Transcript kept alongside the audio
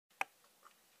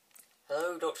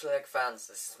Hello Dr. Leg fans,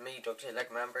 this is me, Dr.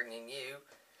 Legman, bringing you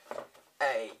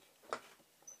a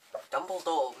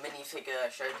Dumbledore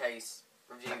minifigure showcase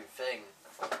review thing.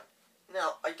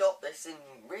 Now, I got this in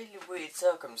really weird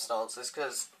circumstances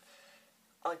because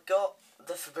I got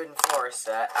the Forbidden Forest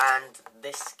set and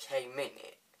this came in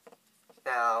it.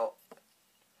 Now,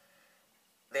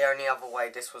 the only other way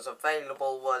this was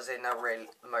available was in the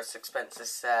most expensive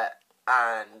set,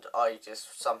 and I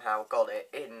just somehow got it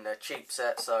in a cheap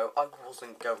set, so I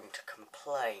wasn't going to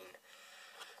complain.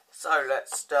 So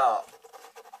let's start.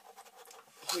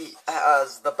 He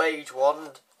has the beige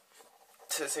wand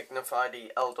to signify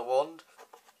the Elder Wand.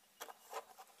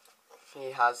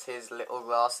 He has his little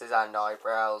glasses and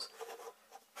eyebrows.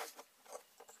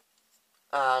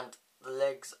 And the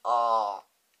legs are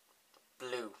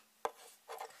blue.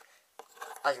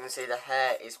 As you can see, the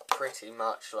hair is pretty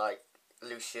much like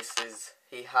Lucius's.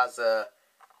 He has a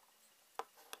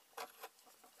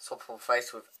sort of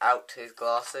face without his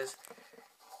glasses,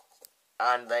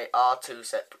 and they are two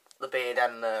separate. The beard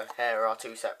and the hair are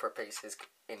two separate pieces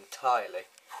entirely.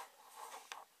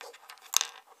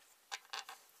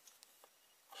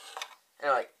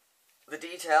 Anyway, the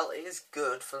detail is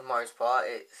good for the most part.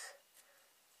 It's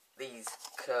these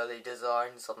curly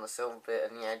designs on the silver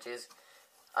bit and the edges,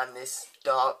 and this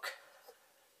dark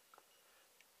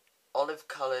olive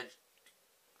coloured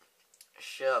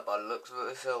shirt by the looks of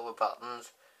the silver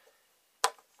buttons,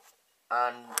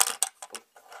 and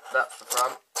that's the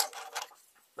front.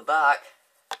 The back,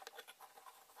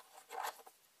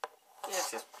 yeah,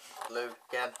 it's just blue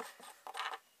again.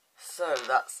 So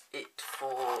that's it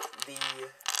for the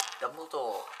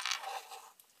Dumbledore.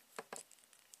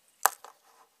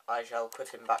 I shall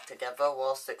put him back together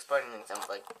whilst explaining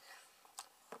something.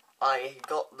 I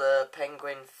got the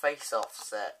Penguin face-off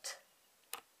set,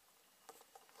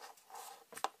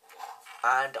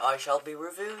 and I shall be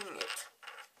reviewing it.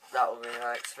 That will be the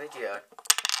next video.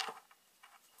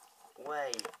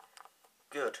 Way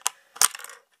good.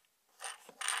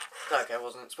 Okay, I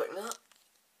wasn't expecting that.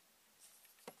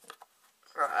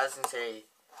 Right, as you can see,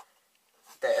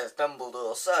 there's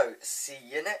Dumbledore, so see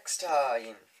you next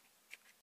time.